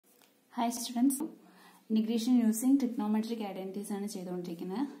Hi students, integration using trigonometric identities ആണ്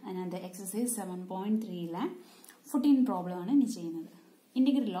ചെയ്തുകൊണ്ടിരിക്കുന്നത്. അതിനകത്ത് exercise 7.3 14 problem ആണ് ഇനി ചെയ്യുന്നത്.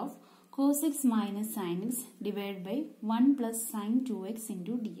 Integral of cos x minus sin x divided by 1 plus sin 2x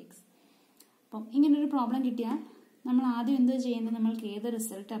into dx. അപ്പം ഇങ്ങനൊരു പ്രോബ്ലം കിട്ടിയാൽ നമ്മൾ ആദ്യം എന്താ ചെയ്യുന്നത്? നമ്മൾക്ക് ഏത്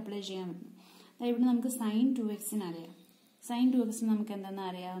റിസൾട്ട് അപ്ലൈ ചെയ്യാൻ പറ്റും? അതായത് ഇവിടെ നമുക്ക് sin 2x അറിയാം. sin 2x നമുക്ക് എന്താണെന്ന്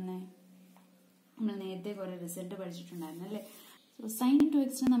അറിയാവുന്നത്? നമ്മൾ നേരത്തെ കുറേ റിസൾട്ട് പഠിച്ചിട്ടുണ്ടായിരുന്നു അല്ലേ? So sin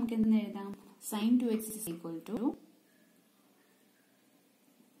 2x നമുക്ക് എന്തെന്ന് എഴുതാം? sin 2x is equal to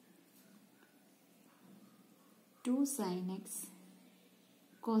 2 sin x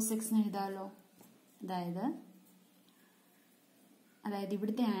cos x എന്ന് എഴുതാമല്ലോ. അതായത്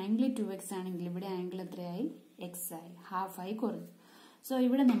ഇവിടുത്തെ ആംഗിൾ 2x ആണെങ്കിൽ ഇവിടെ ആംഗിൾ എത്രയായി? x ആയി, ഹാഫ് ആയി കുറഞ്ഞു. സോ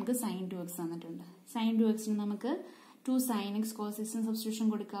ഇവിടെ നമുക്ക് sin 2x തന്നിട്ടുണ്ട്. sin 2x നമുക്ക് 2 sin x cos x substitution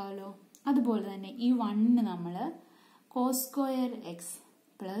കൊടുക്കാമല്ലോ. അതുപോലെ തന്നെ ഈ 1 നമ്മൾ cos square x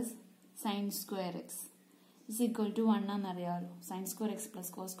plus sin square x is equal to 1 എന്നറിയാമല്ലോ. sin square x plus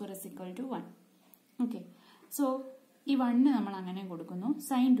cos square is equal to 1. Okay, so ഈ 1 നമ്മൾ അങ്ങനെ കൊടുക്കുന്നു.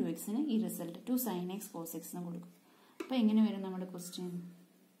 sin 2x ഈ result 2 sin x cos x എന്ന് കൊടുക്കും. അപ്പോൾ എങ്ങനെ വരും നമ്മുടെ question?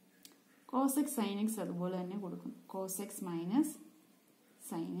 cos x sin x അതുപോലെ തന്നെ കൊടുക്കും. cos x minus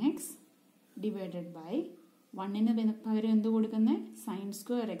sin x divided by 1 പകരം എന്ത് കൊടുക്കുന്നത്? sin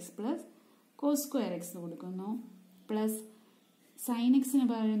square x plus cos square x കൊടുക്കുന്നു. പ്ലസ് സൈൻ എക്സിന്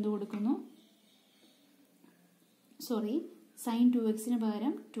പകരം എന്ത് കൊടുക്കുന്നു? sin 2x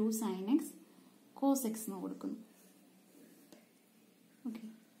പകരം 2 sin x cos x എന്ന് കൊടുക്കുന്നു. Okay,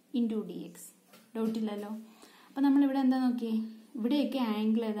 into D X. ഡൗട്ടില്ലല്ലോ. അപ്പം നമ്മളിവിടെ എന്താ നോക്കിയേ? ഇവിടെയൊക്കെ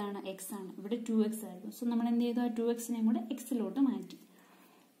ആംഗിൾ ഏതാണ്? എക്സ് ആണ്. ഇവിടെ 2x ആയിരുന്നു. സോ നമ്മൾ എന്ത് ചെയ്തു? ആ 2xനെയും കൂടെ എക്സിലോട്ട് മാറ്റി.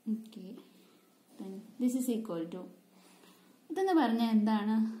 Okay, this is equal to ഇതെന്ന് പറഞ്ഞാൽ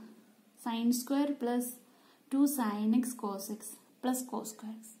എന്താണ്? Sine square plus 2 sin x cos x plus cos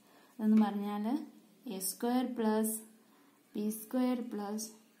square x എന്ന് പറഞ്ഞാൽ a square plus b square plus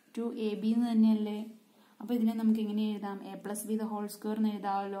 2ab എന്ന് തന്നെയല്ലേ? അപ്പോൾ ഇതിനെ നമുക്ക് എങ്ങനെ എഴുതാം? a plus b the whole square എന്ന്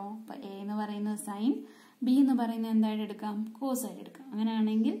എഴുതാമല്ലോ. അപ്പോൾ a എന്ന് പറയുന്നത് സൈൻ, b എന്ന് പറയുന്നത് എന്തായിട്ട് എടുക്കാം? കോസ് ആയിട്ട് എടുക്കാം.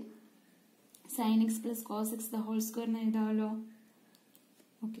 അങ്ങനെയാണെങ്കിൽ sin x plus cos x the whole square എന്ന് എഴുതാമല്ലോ.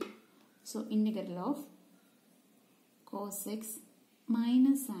 Okay, so integral of cos x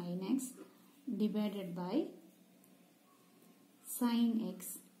minus sin x divided by sin x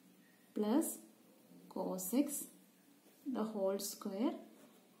plus cos x the whole square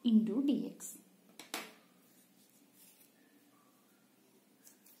into dx.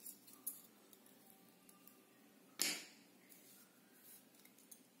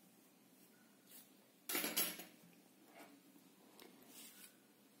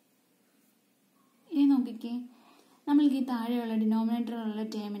 ഇനി നോക്കിക്കേ, നമ്മൾക്ക് ഈ താഴെയുള്ള ഡിനോമിനേറ്ററിലുള്ള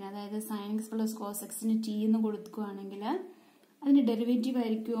ടേമിന്, അതായത് സൈൻ എക്സ് പ്ലസ് കോസ് എക്സിന് T എന്ന് കൊടുക്കുകയാണെങ്കിൽ അതിന്റെ ഡെറിവേറ്റീവ്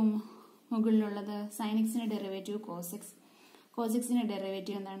ആയിരിക്കും മുകളിലുള്ളത്. സൈൻ എക്സിന്റെ ഡെറിവേറ്റീവ് കോസ് എക്സ്, കോസ് എക്സിന്റെ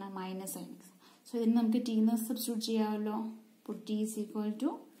ഡെറിവേറ്റീവ് എന്താണ്? Minus sign X. സോ ഇതിന് നമുക്ക് ടി എന്ന് സബ്സ്റ്റിറ്റ്യൂട്ട് ചെയ്യാമല്ലോ. Puttu T is equal to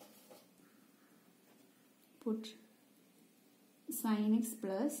put sign X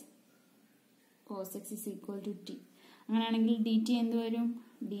plus cos X is equal to T. അങ്ങനെയാണെങ്കിൽ ഡി ടി എന്ത് വരും?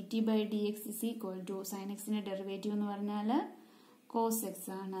 D T by D X is equal to sign എക്സിന്റെ derivative എന്ന് പറഞ്ഞാൽ കോസ്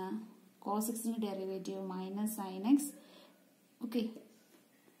എക്സ് ആണ്. കോസ് എക്സിന്റെ derivative minus sign X. Okay,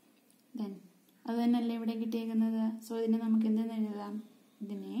 then അത് തന്നെയല്ലേ ഇവിടെ കിട്ടിയേക്കുന്നത്. സോ ഇതിനെ നമുക്ക് എന്തെന്ന് എഴുതാം?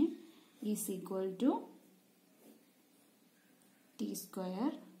 ഇതിനെ is equal to T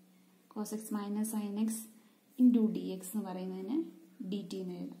square cos X minus sign X into D X എന്ന് പറയുന്നതിന് ഡി ടി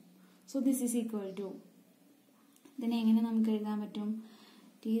എന്ന് എഴുതാം. So this is equal to ഇതിനെ എങ്ങനെ നമുക്ക് എഴുതാൻ പറ്റും?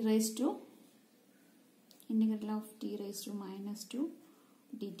 T raise to integral of T raise to minus 2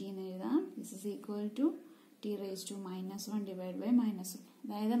 D T എന്ന് എഴുതാം. This is equal to T raise to minus 1 divide by minus 1.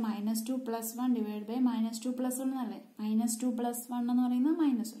 അതായത് minus 2 plus 1 divide by minus 2 plus 1 എന്നല്ലേ? Minus 2 plus 1 എന്ന് പറയുന്നത്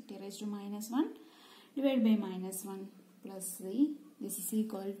minus 1. T raise to minus 1 divide by minus 1 plus 3. This is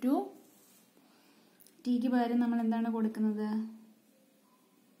equal to tick പകരം നമ്മൾ എന്താണ് കൊടുക്കുന്നത്?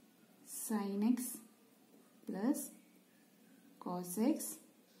 Sign X plus cos X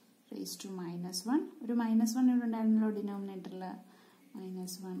raise to minus 1. ഒരു minus 1 ഇവിടെ ഉണ്ടായിരുന്നല്ലോ ഡിനോമിനേറ്ററിൽ.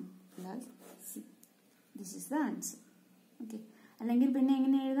 Minus 1 plus C. This is the answer. Okay, അല്ലെങ്കിൽ പിന്നെ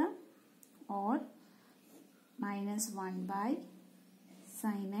എങ്ങനെ എഴുതാം? Or minus 1 by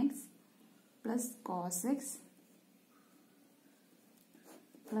sine X plus cos X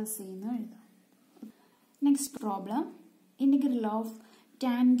plus C എന്ന് എഴുതാം. Next problem, integral of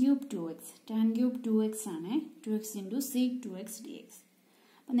tan cube 2x. tan cube 2x ആണ്. 2x into sec 2x dx.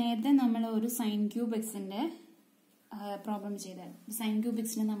 അപ്പോൾ നേരത്തെ നമ്മൾ ഒരു sin cube xന്റെ പ്രോബ്ലം ചെയ്താൽ sin cube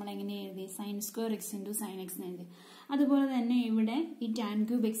x നമ്മൾ എങ്ങനെ എഴുതി? sin square x into sin x എഴുതി. അതുപോലെ തന്നെ ഇവിടെ ഈ ടാൻ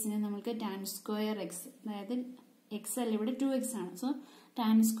ക്യൂബ് എക്സിനെ നമുക്ക് ടാൻ സ്ക്വയർ എക്സ്, അതായത് എക്സ് അല്ല ഇവിടെ 2x ആണ്. So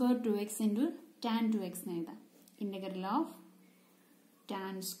tan square 2x into tan 2x എന്ന് എഴുതാം. Integral of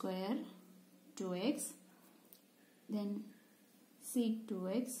tan square 2x then sec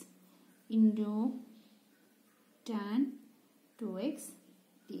 2x into tan 2x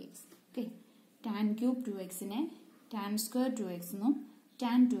dx. Okay, tan cube 2x നെ tan square 2x എന്നും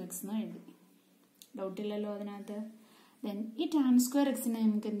tan 2x എന്നും എഴുതി. ഡൗട്ട് ഇല്ലല്ലോ അതിനകത്ത്. ദെൻ ഈ tan square x നെ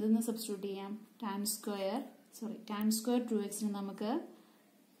നമുക്ക് എന്തെന്ന് സബ്സ്റ്റിറ്റ്യൂട്ട് ചെയ്യാം? tan square 2x നെ നമുക്ക്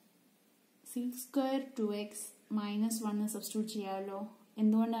sec square 2x minus 1 substitute ചെയ്യാമല്ലോ.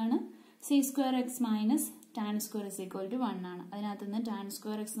 എന്തുകൊണ്ടാണ്? sec square x minus tan square is equal to 1 ആണ്. അതിനകത്ത് നിന്ന് tan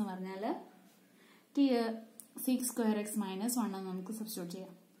square x എന്ന് പറഞ്ഞാൽ sec square x minus 1 എന്ന് നമുക്ക് സബ്സ്റ്റിറ്റ്യൂട്ട്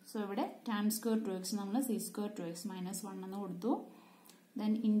ചെയ്യാം. സോ ഇവിടെ tan square 2x നമ്മൾ sec square 2x minus 1 എന്ന് കൊടുത്തു.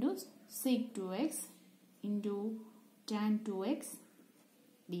 then into sec 2x into tan 2x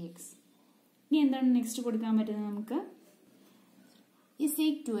dx. ഇനി എന്താണ് നെക്സ്റ്റ് കൊടുക്കാൻ പറ്റുന്നത്? നമുക്ക് ഈ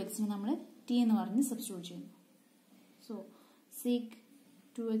sec 2x നെ നമ്മൾ t എന്ന് പറഞ്ഞ് സബ്സ്റ്റിറ്റ്യൂട്ട് ചെയ്യുന്നു. So sec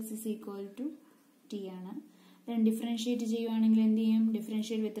 2x is equal to t ആണ്. ദെൻ ഡിഫറൻഷിയേറ്റ് ചെയ്യുവാണെങ്കിൽ എന്ത് ചെയ്യും?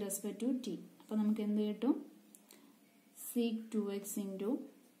 Differentiate with respect to t. അപ്പോൾ നമുക്ക് എന്ത് കിട്ടും? sec 2x into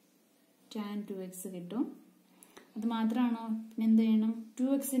tan 2x കിട്ടും. അത് മാത്രമാണോ? പിന്നെ എന്ത് ചെയ്യണം?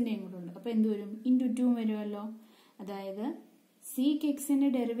 2xന്റെ കൂടെ ഉണ്ട്. അപ്പോൾ എന്ത് വരും? ഇൻറ്റു 2 വരുമല്ലോ. അതായത് sec xന്റെ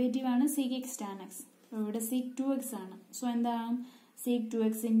ഡെറിവേറ്റീവ് ആണ് sec x tan x. അപ്പോൾ ഇവിടെ sec 2x ആണ്. സോ എന്താണ്? sec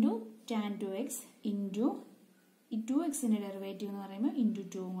 2x into tan 2x into ഈ 2xന്റെ ഡെറിവേറ്റീവ് എന്ന് പറയുമ്പോൾ ഇൻറ്റു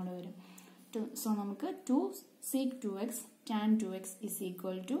 2 കൂടെ വരും. സോ നമുക്ക് 2 sec 2x tan 2x is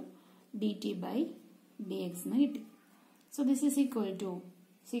equal to dt by dx എന്ന് കിട്ടി. So this is equal to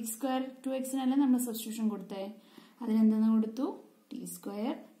sec square 2xനല്ല നമ്മൾ സബ്സ്റ്റിറ്റ്യൂഷൻ കൊടുത്തേ. അതിനെന്തെന്ന് കൊടുത്തു? t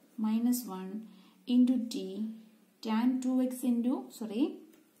square minus 1 into t tan 2x into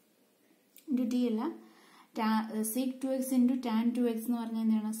into t അല്ല sec 2x into tan 2x എന്ന് പറഞ്ഞാൽ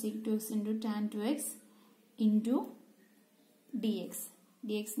എന്താണ്? sec 2x into tan 2x into dx.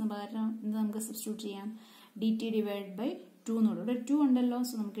 dx എന്ന് പകരം എന്ത് നമുക്ക് സബ്സ്റ്റിറ്റ്യൂട്ട് ചെയ്യാം? dt ഡിവൈഡ് ബൈ 2 എന്ന് കൊടുക്കും. ഇവിടെ 2 ഉണ്ടല്ലോ.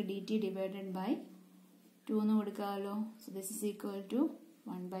 സോ നമുക്ക് dt ഡിവൈഡഡ് ബൈ 2 എന്ന് കൊടുക്കാമല്ലോ. So this is equal to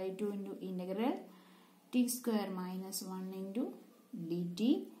 1/2 into integral t square minus 1 into dt.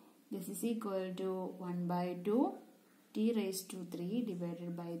 This is equal to 1/2 t raised to 3 divided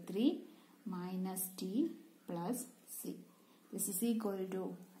by 3 minus t plus c. This is equal to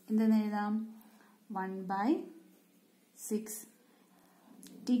എന്തെന്ന് എഴുതാം? 1/6.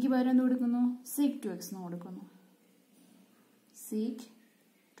 Tick പകരം എന്ത് കൊടുക്കുന്നു? sec 2x എന്ന് കൊടുക്കുന്നു. sec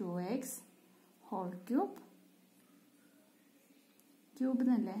 2x whole cube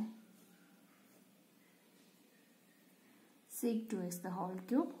എന്നല്ലേ? sec 2x the whole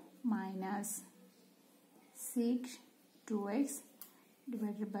cube minus sec 2x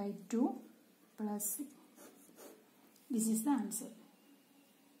divided by 2 plus c. This is the answer.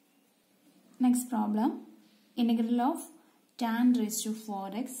 Next problem, integral of tan raised to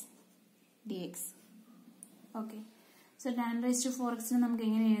 4x dx. Okay, so tan raised to 4x നമുക്ക്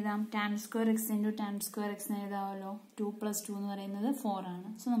എങ്ങനെ എഴുതാം? tan square x into tan square x എന്ന് എഴുതാമല്ലോ. 2 plus 2 എന്ന് പറയുന്നത് 4 ആണ്.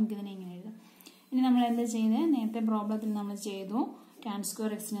 So നമുക്കിതിനെ എങ്ങനെ എഴുതാം? ഇനി നമ്മൾ എന്താ ചെയ്തത്? നേരത്തെ പ്രോബ്ലത്തിൽ നമ്മൾ ചെയ്തു tan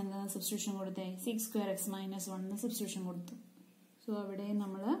square x എന്താ സബ്സ്റ്റിറ്റ്യൂഷൻ കൊടുത്തേ? sec square x minus 1 എന്ന് സബ്സ്റ്റിറ്റ്യൂഷൻ കൊടുത്തു. സോ അവിടെ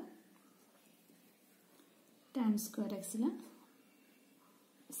നമ്മൾ tan square x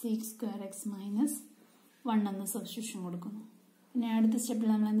sec square x minus 1 എന്ന് സബ്സ്റ്റിറ്റ്യൂഷൻ കൊടുക്കുന്നു. പിന്നെ അടുത്ത സ്റ്റെപ്പിൽ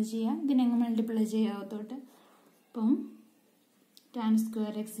നമ്മൾ എന്ത് ചെയ്യുക? ഇതിനെങ്ങ് മൾട്ടിപ്ലൈ ചെയ്യാവത്തോട്ട്. അപ്പം tan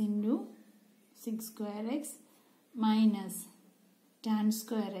square x into sec square x minus tan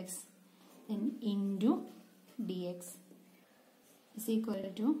square x then into dx is equal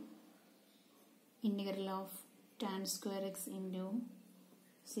to integral of tan square x into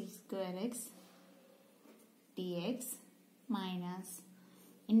sec square x dx minus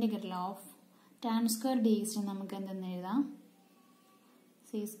integral of tan square dx നമുക്ക് എന്തെന്ന് എഴുതാം?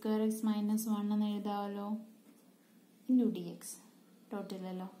 sec square x minus 1 എന്ന് എഴുതാമല്ലോ. into dx.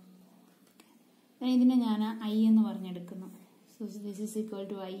 ടോട്ടലല്ലോ. ഇതിനെ ഞാൻ i എന്ന് പറഞ്ഞെടുക്കുന്നു. So this is equal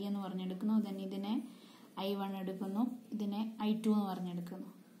to i എന്ന് പറഞ്ഞെടുക്കുന്നു. Then ഇതിനെ i1 എടുക്കുന്നു. ഇതിനെ i2 എന്ന് പറഞ്ഞെടുക്കുന്നു.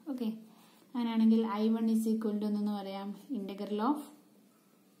 ഓക്കെ, അങ്ങനെയാണെങ്കിൽ i1 ഈസ് ഈക്വൽ ടു എന്ന് പറയാം integral of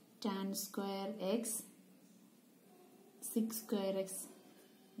tan square X sec square x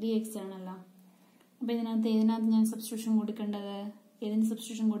dx ആണല്ലോ. അപ്പോൾ ഇതിനകത്ത് ഞാൻ സബ്സ്റ്റിറ്റ്യൂഷൻ കൊടുക്കേണ്ടത്? ഏതിന്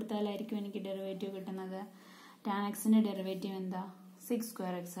സബ്സ്റ്റിറ്റ്യൂഷൻ കൊടുത്താലായിരിക്കും എനിക്ക് ഡെറിവേറ്റീവ് കിട്ടുന്നത്? tan xന്റെ ഡെറിവേറ്റീവ് എന്താ? sec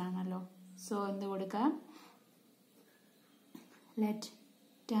square x ആണല്ലോ. സോ എന്ത് കൊടുക്കാം? Let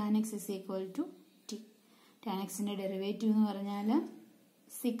tan x is equal to t. tan xന്റെ derivative എന്ന് പറഞ്ഞാൽ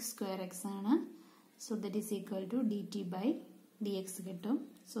sec square x ആണ്. So that is equal to dt by dx കിട്ടും.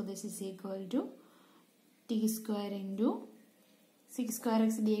 So this is equal to t square into 6 square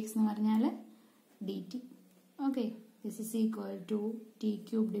x dx എന്ന് പറഞ്ഞാൽ dt. Okay, this is equal to t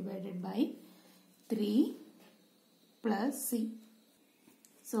cube divided by 3 plus c.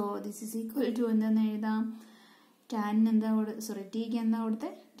 So this is equal to എന്തെന്ന് എഴുതാം? tan എന്താ sorry tക്ക് എന്താ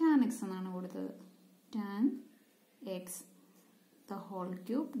കൊടുത്തത്? tan x എന്നാണ് കൊടുത്തത്. tan x the whole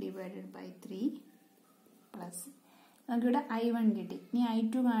cube divided by 3 plus. നമുക്കിവിടെ i1 കിട്ടി. ഇനി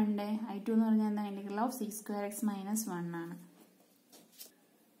i2 കാണണ്ടേ? i2 എന്ന് പറഞ്ഞാൽ എന്താ? Integral of 6 square x minus 1 ആണ്.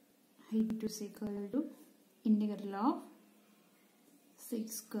 i2 is equal to integral of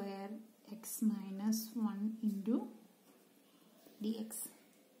 6 square x minus 1 into dx.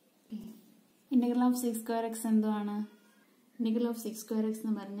 Okay. Integral of 6 square x എന്താണ്? Integral of 6 square x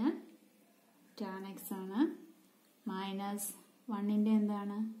എന്ന് പറഞ്ഞാൽ tan x ആണ്. മൈനസ് 1ന്റെ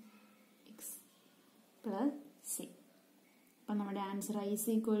എന്താണ്? x plus c. അപ്പം നമ്മുടെ answer i is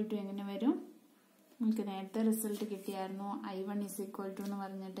equal to എങ്ങനെ വരും? നമുക്ക് നേരത്തെ റിസൾട്ട് കിട്ടിയായിരുന്നു. i1 is equal to എന്ന്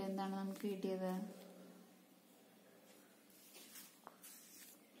പറഞ്ഞിട്ട് എന്താണ് നമുക്ക് കിട്ടിയത്?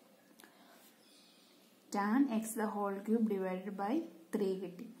 tan x the whole cube divided by 3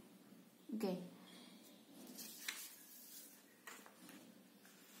 കിട്ടി. Okay.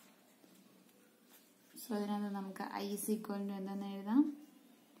 So അതിനകത്ത് നമുക്ക് i is equal to എന്താണെന്ന് എഴുതാം?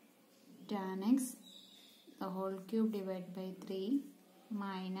 tan x the whole cube divided by 3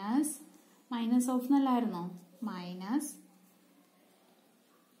 minus of എന്നല്ലായിരുന്നോ? Minus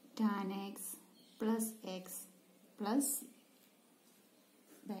tan x plus x plus c.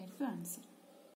 ഇതായിരിക്കും ആൻസർ.